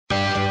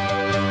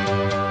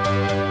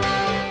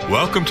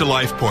Welcome to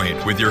Life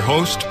Point with your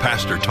host,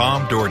 Pastor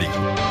Tom Dougherty.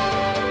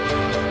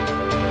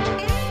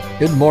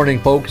 Good morning,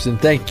 folks, and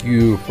thank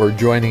you for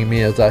joining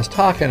me as I was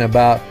talking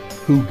about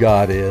who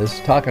God is,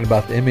 talking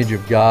about the image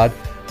of God.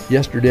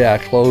 Yesterday I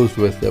closed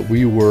with that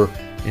we were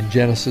in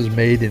Genesis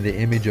made in the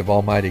image of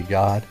Almighty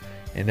God,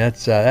 and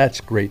that's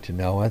great to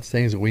know. That's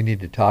things that we need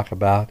to talk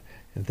about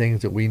and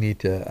things that we need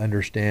to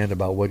understand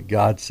about what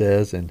God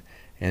says and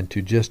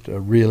to just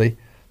really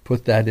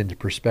put that into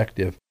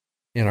perspective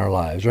in our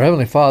lives. Our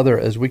Heavenly Father,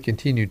 as we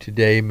continue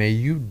today, may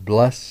you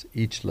bless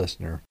each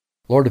listener.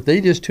 Lord, if they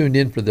just tuned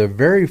in for the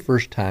very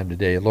first time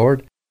today,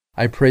 Lord,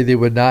 I pray they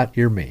would not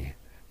hear me,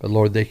 but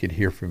Lord, they could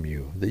hear from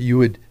you, that you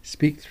would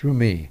speak through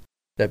me,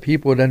 that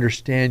people would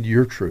understand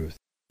your truth,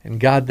 and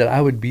God, that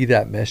I would be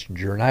that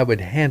messenger and I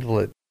would handle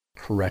it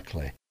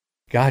correctly.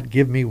 God,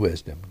 give me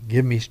wisdom,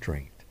 give me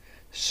strength.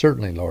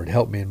 Certainly, Lord,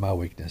 help me in my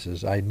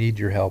weaknesses. I need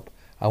your help.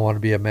 I want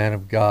to be a man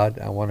of God.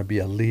 I want to be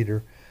a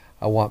leader.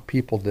 I want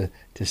people to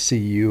see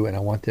you, and I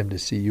want them to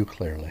see you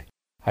clearly.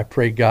 I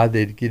pray, God,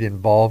 they'd get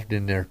involved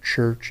in their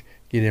church,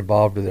 get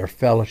involved with their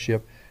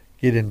fellowship,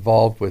 get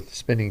involved with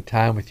spending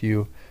time with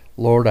you.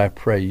 Lord, I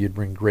pray you'd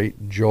bring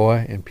great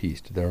joy and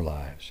peace to their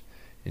lives.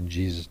 In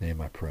Jesus'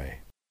 name I pray.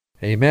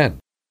 Amen.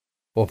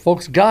 Well,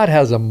 folks, God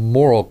has a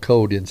moral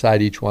code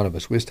inside each one of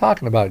us. We was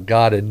talking about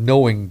God and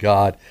knowing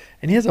God,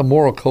 and he has a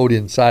moral code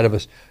inside of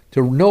us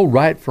to know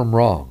right from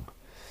wrong.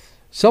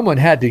 Someone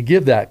had to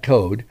give that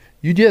code.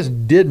 You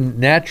just didn't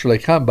naturally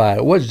come by it.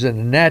 It wasn't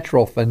a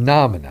natural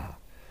phenomena.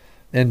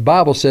 And the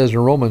Bible says in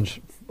Romans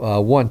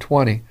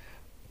 1:20,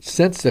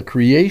 since the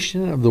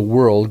creation of the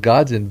world,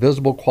 God's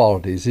invisible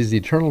qualities, his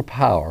eternal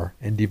power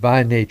and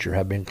divine nature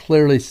have been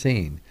clearly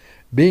seen,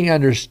 being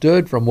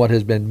understood from what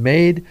has been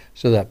made,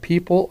 so that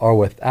people are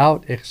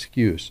without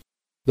excuse.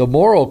 The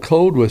moral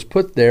code was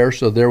put there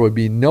so there would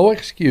be no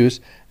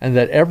excuse, and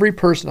that every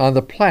person on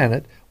the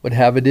planet would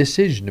have a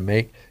decision to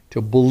make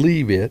to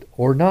believe it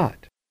or not.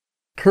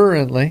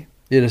 Currently,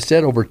 it is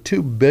said over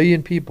 2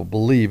 billion people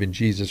believe in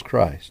Jesus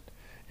Christ,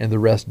 and the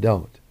rest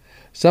don't.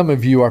 Some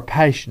of you are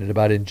passionate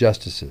about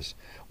injustices.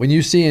 When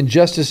you see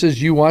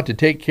injustices, you want to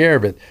take care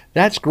of it.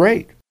 That's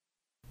great.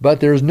 But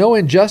there's no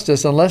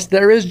injustice unless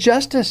there is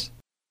justice.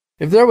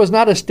 If there was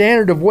not a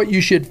standard of what you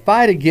should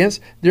fight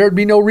against, there would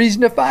be no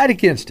reason to fight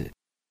against it.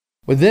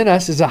 Within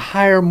us is a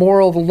higher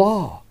moral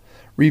law,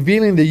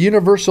 revealing the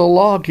universal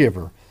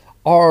lawgiver,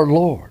 our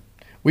Lord.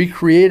 We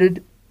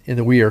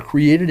are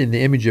created in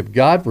the image of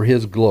God for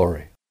his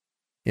glory.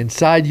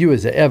 Inside you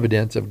is the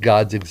evidence of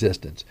God's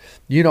existence.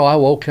 You know, I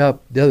woke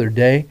up the other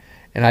day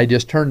and I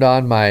just turned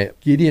on my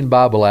Gideon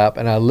Bible app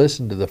and I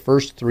listened to the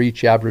first 3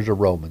 chapters of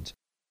Romans.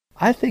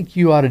 I think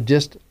you ought to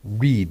just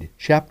read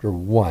chapter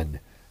 1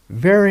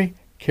 very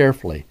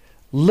carefully.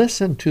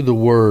 Listen to the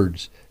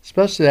words,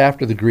 especially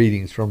after the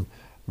greetings from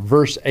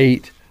verse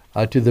 8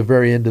 to the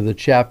very end of the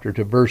chapter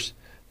to verse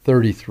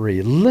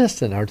 33.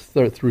 Listen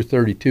through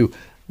 32.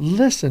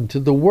 Listen to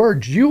the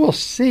words. You will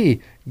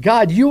see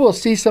God. You will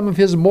see some of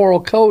his moral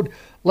code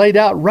laid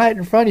out right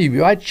in front of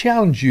you. I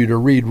challenge you to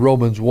read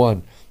Romans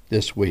 1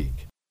 this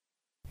week.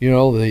 You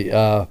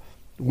know,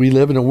 we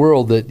live in a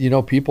world that,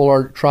 people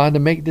are trying to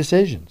make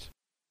decisions.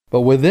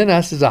 But within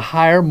us is a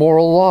higher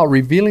moral law,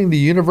 revealing the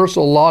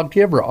universal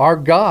lawgiver, our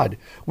God.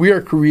 We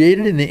are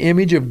created in the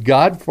image of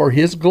God for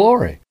his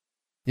glory.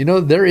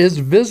 There is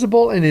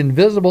visible and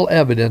invisible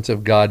evidence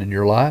of God in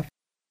your life.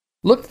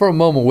 Look for a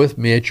moment with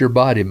me at your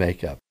body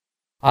makeup.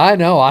 I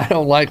know I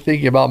don't like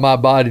thinking about my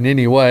body in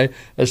any way,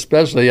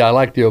 especially I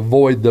like to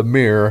avoid the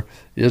mirror.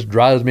 It just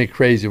drives me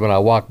crazy when I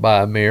walk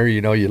by a mirror.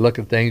 You look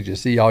at things, you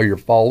see all your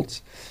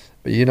faults.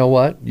 But you know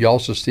what? You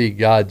also see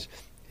God's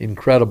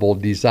incredible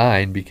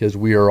design because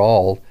we are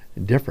all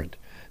different.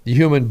 The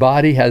human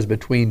body has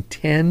between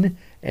 10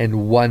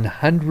 and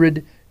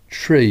 100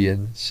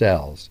 trillion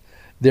cells.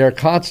 They are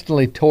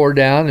constantly torn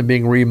down and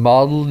being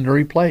remodeled and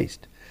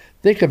replaced.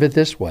 Think of it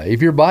this way.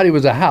 If your body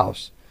was a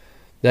house,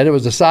 that it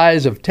was the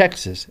size of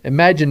Texas,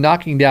 imagine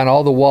knocking down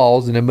all the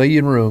walls in 1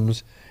 million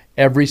rooms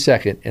every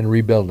second and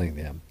rebuilding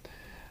them.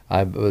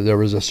 There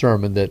was a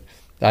sermon that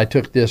I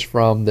took this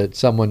from that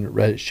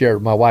someone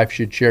shared, my wife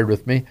shared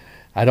with me.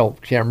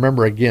 Can't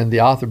remember again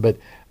the author, but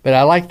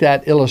I like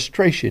that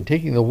illustration,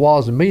 taking the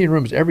walls in 1 million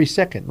rooms every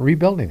second and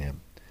rebuilding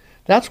them.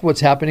 That's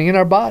what's happening in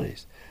our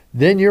bodies.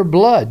 Then your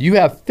blood. You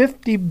have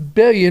 50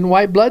 billion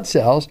white blood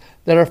cells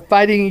that are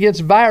fighting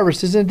against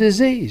viruses and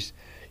disease.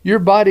 Your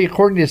body,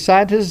 according to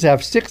scientists,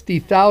 have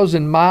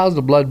 60,000 miles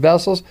of blood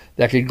vessels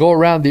that could go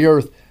around the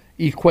Earth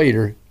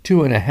equator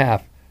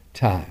 2.5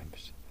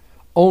 times.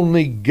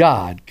 Only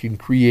God can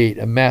create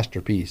a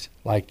masterpiece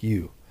like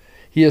you.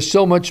 He is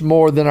so much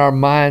more than our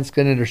minds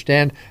can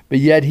understand, but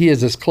yet he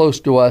is as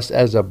close to us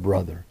as a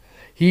brother.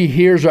 He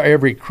hears our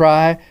every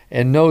cry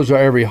and knows our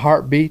every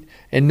heartbeat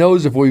and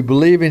knows if we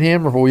believe in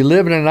him or if we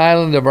live in an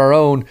island of our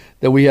own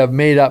that we have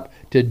made up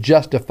to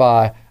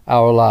justify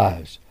our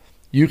lives.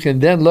 You can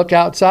then look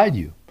outside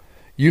you.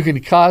 You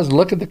can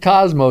look at the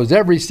cosmos.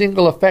 Every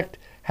single effect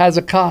has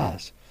a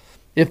cause.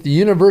 If the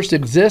universe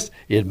exists,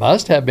 it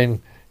must have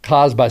been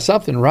caused by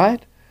something,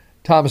 right?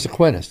 Thomas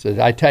Aquinas,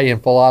 the Italian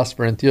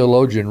philosopher and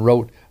theologian,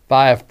 wrote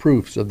 5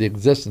 proofs of the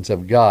existence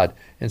of God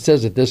and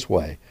says it this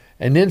way: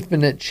 an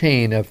infinite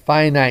chain of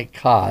finite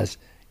cause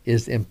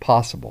is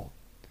impossible.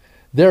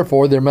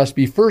 Therefore, there must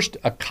be first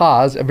a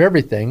cause of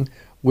everything,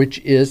 which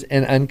is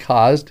an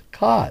uncaused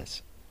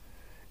cause,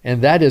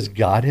 and that is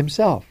God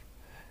himself.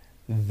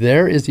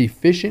 There is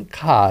efficient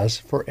cause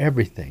for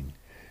everything.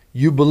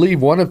 You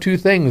believe one of 2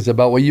 things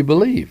about what you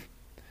believe.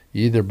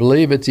 You either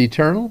believe it's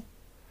eternal,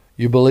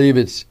 you believe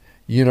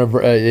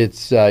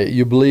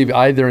you believe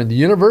either in the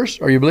universe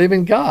or you believe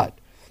in God.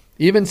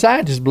 Even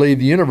scientists believe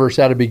the universe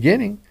had a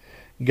beginning.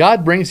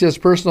 God brings his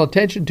personal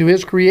attention to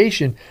his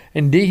creation,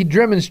 and he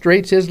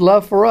demonstrates his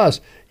love for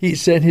us. He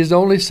sent his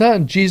only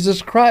Son,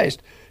 Jesus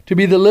Christ, to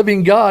be the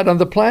living God on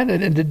the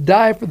planet and to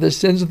die for the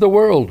sins of the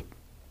world,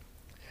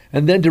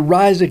 and then to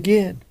rise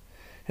again.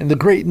 And the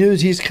great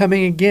news, he's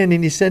coming again,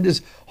 and he sent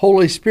his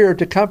Holy Spirit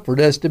to comfort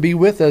us, to be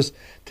with us,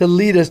 to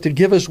lead us, to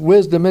give us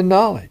wisdom and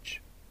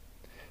knowledge.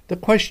 The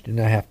question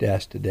I have to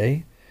ask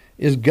today,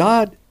 is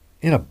God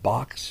in a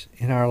box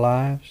in our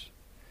lives?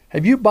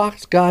 Have you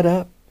boxed God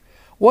up?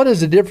 What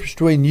is the difference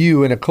between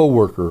you and a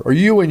coworker, or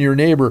you and your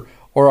neighbor,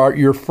 or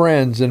your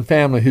friends and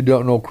family who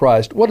don't know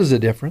Christ? What is the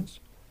difference?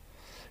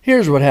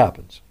 Here's what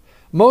happens.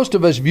 Most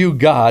of us view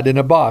God in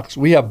a box.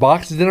 We have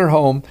boxes in our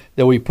home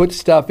that we put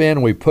stuff in,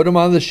 and we put them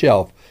on the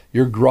shelf.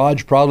 Your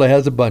garage probably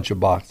has a bunch of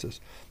boxes.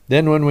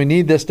 Then when we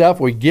need this stuff,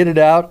 we get it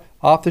out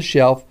off the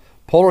shelf,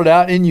 pull it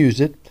out and use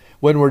it.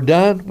 When we're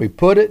done, we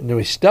put it and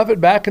we stuff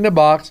it back in the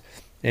box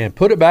and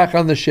put it back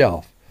on the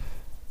shelf.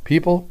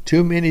 People,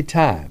 too many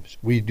times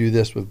we do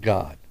this with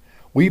God.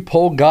 We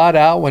pull God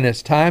out when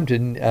it's time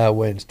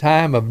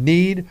of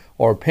need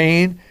or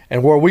pain,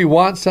 and where we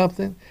want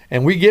something,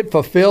 and we get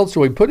fulfilled,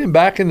 so we put him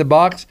back in the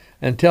box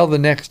until the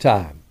next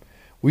time.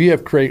 We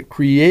have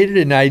created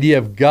an idea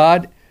of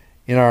God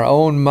in our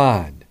own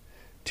mind.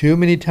 Too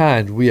many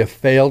times we have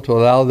failed to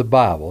allow the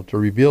Bible to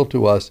reveal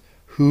to us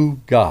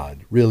who God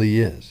really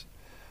is.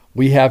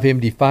 We have him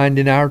defined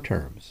in our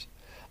terms.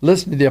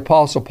 Listen to the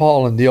Apostle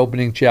Paul in the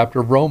opening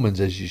chapter of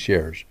Romans as he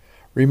shares.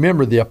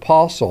 Remember, the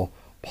Apostle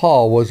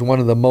Paul was one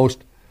of the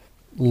most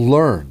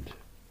learned,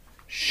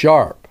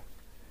 sharp,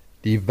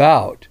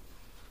 devout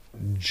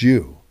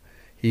Jew.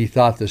 He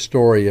thought the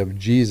story of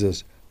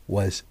Jesus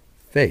was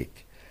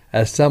fake,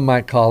 as some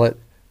might call it,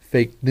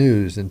 fake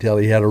news, until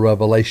he had a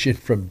revelation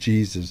from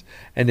Jesus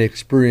and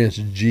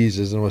experienced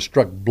Jesus and was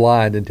struck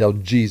blind until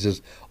Jesus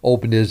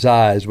opened his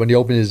eyes. When he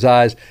opened his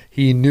eyes,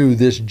 he knew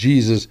this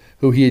Jesus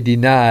who he had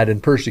denied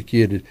and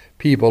persecuted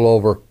people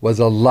over was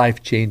a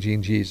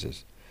life-changing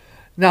Jesus.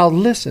 Now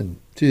listen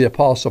to the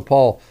Apostle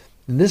Paul,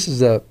 and this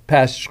is a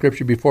passage of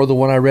Scripture before the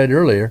one I read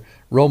earlier,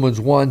 Romans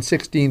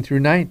 1:16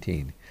 through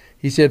 19.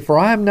 He said, "For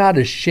I am not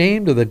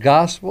ashamed of the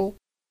gospel,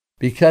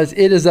 because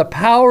it is a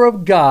power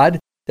of God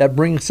that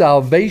brings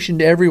salvation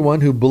to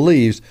everyone who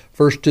believes,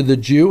 first to the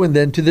Jew and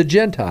then to the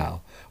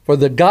Gentile. For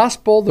the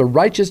gospel, the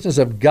righteousness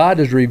of God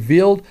is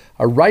revealed.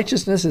 Our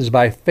righteousness is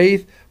by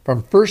faith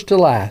from first to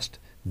last,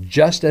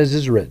 just as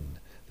is written,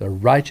 the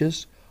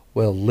righteous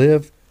will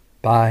live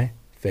by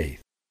faith."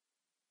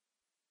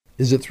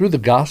 Is it through the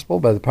gospel,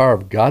 by the power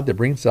of God, that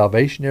brings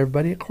salvation to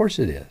everybody? Of course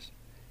it is.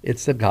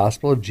 It's the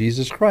gospel of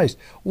Jesus Christ.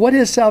 What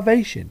is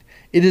salvation?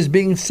 It is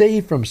being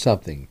saved from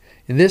something.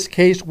 In this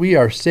case, we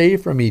are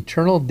saved from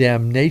eternal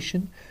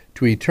damnation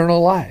to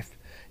eternal life.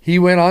 He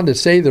went on to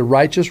say the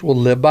righteous will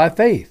live by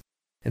faith.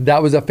 And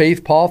that was a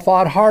faith Paul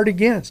fought hard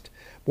against.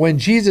 When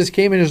Jesus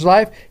came in his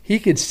life, he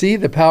could see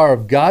the power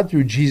of God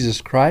through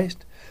Jesus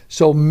Christ.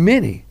 So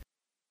many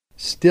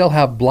still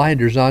have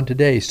blinders on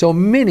today. So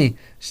many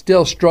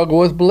still struggle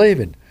with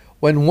believing.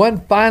 When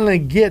one finally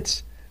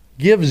gives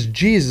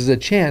Jesus a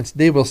chance,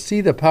 they will see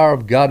the power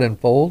of God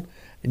unfold,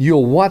 and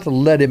you'll want to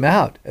let him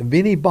out of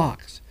any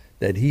box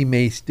that he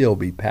may still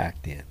be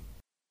packed in.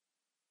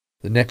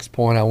 The next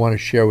point I want to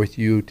share with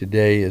you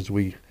today as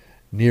we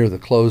near the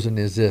closing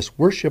is this: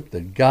 worship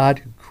the God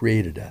who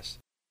created us,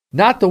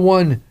 not the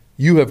one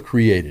you have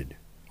created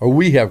or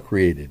we have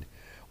created.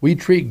 We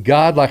treat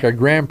God like our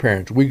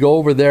grandparents. We go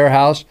over their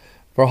house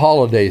for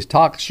holidays,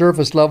 talk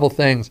surface level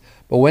things,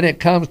 but when it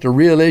comes to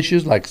real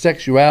issues like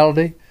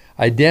sexuality,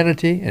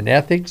 identity, and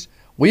ethics,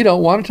 we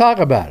don't want to talk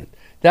about it.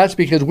 That's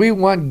because we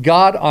want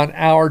God on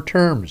our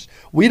terms.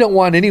 We don't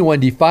want anyone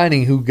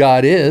defining who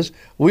God is.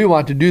 We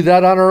want to do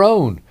that on our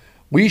own.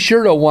 We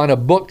sure don't want a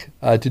book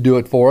to do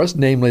it for us,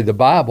 namely the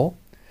Bible.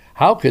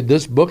 How could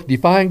this book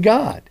define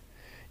God?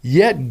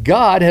 Yet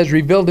God has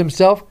revealed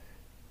himself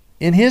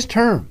in his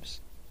terms,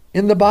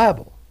 in the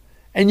Bible,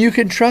 and you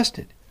can trust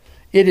it.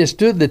 It has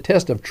stood the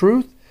test of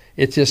truth.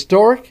 It's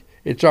historic.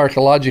 It's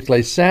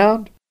archaeologically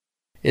sound.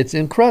 It's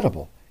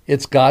incredible.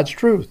 It's God's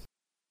truth.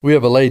 We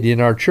have a lady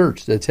in our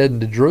church that's heading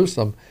to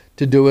Jerusalem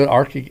to do an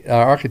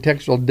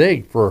architectural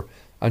dig for,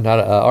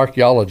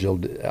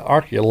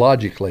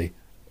 archaeologically,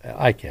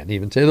 I can't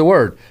even say the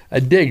word,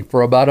 a dig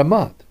for about a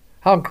month.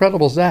 How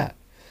incredible is that?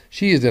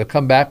 She is going to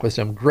come back with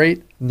some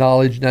great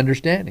knowledge and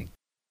understanding.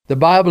 The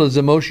Bible is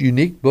the most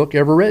unique book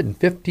ever written.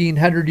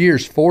 1,500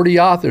 years, 40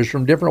 authors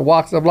from different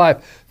walks of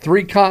life,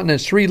 3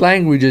 continents, 3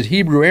 languages,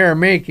 Hebrew,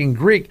 Aramaic, and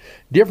Greek,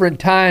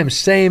 different times,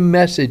 same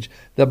message.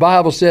 The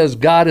Bible says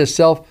God is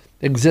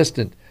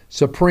self-existent,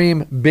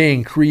 supreme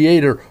being,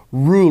 creator,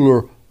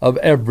 ruler of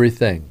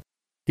everything.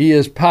 He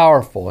is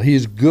powerful.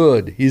 He's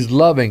good. He's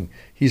loving.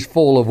 He's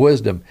full of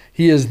wisdom.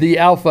 He is the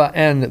Alpha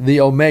and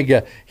the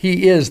Omega.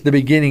 He is the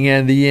beginning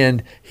and the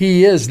end.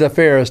 He is the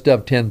fairest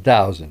of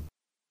 10,000.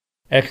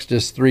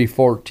 Exodus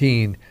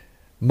 3:14,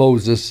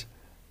 Moses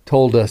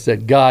told us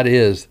that God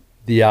is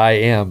the I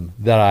am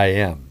that I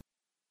am.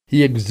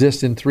 He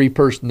exists in 3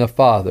 persons, the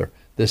Father,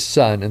 the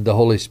Son, and the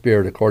Holy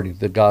Spirit, according to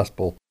the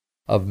Gospel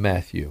of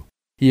Matthew.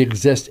 He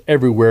exists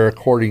everywhere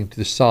according to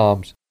the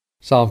Psalms.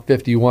 Psalm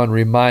 51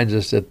 reminds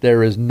us that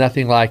there is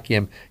nothing like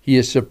him. He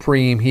is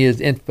supreme. He is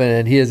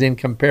infinite. He is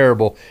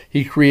incomparable.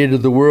 He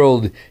created the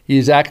world. He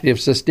is active,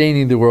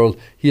 sustaining the world.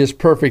 He is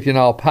perfect in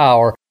all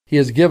power. He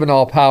has given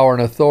all power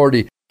and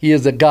authority. He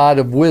is a God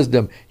of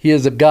wisdom. He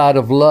is a God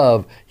of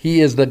love.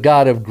 He is the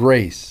God of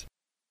grace.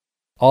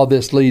 All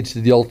this leads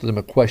to the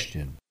ultimate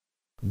question.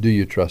 Do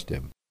you trust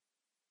him?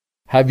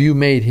 Have you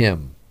made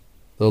him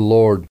the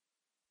Lord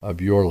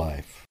of your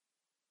life?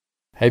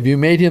 Have you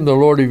made him the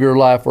Lord of your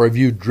life, or have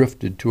you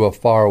drifted to a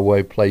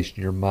faraway place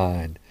in your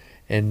mind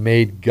and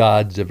made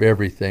gods of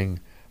everything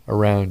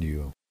around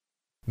you?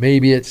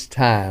 Maybe it's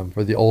time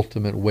for the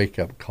ultimate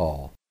wake-up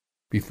call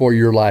before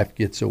your life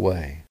gets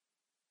away.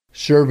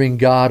 Serving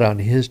God on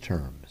his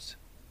terms,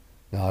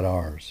 not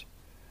ours.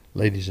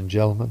 Ladies and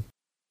gentlemen,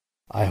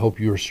 I hope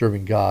you are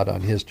serving God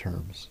on his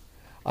terms.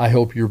 I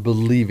hope you're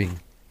believing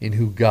in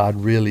who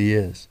God really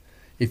is.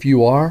 If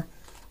you are,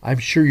 I'm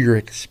sure you're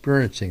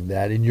experiencing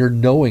that, and you're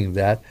knowing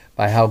that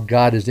by how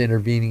God is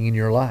intervening in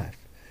your life.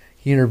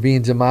 He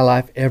intervenes in my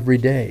life every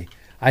day.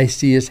 I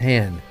see his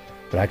hand,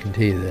 but I can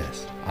tell you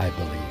this, I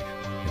believe,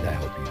 and I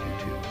hope you do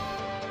too.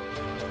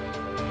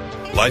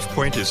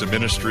 LifePoint is a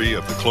ministry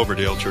of the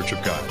Cloverdale Church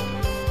of God.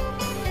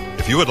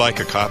 If you would like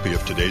a copy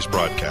of today's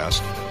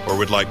broadcast or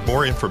would like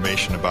more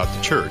information about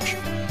the church,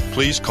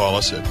 please call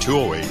us at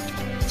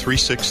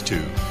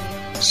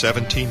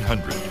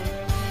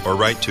 208-362-1700 or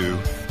write to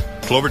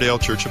Cloverdale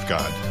Church of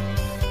God,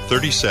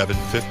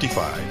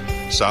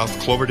 3755 South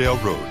Cloverdale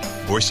Road,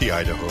 Boise,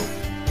 Idaho,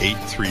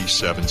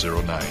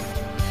 83709.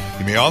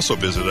 You may also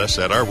visit us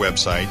at our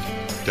website,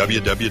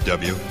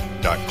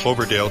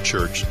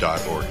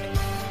 www.cloverdalechurch.org.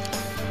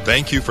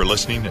 Thank you for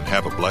listening and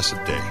have a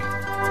blessed day.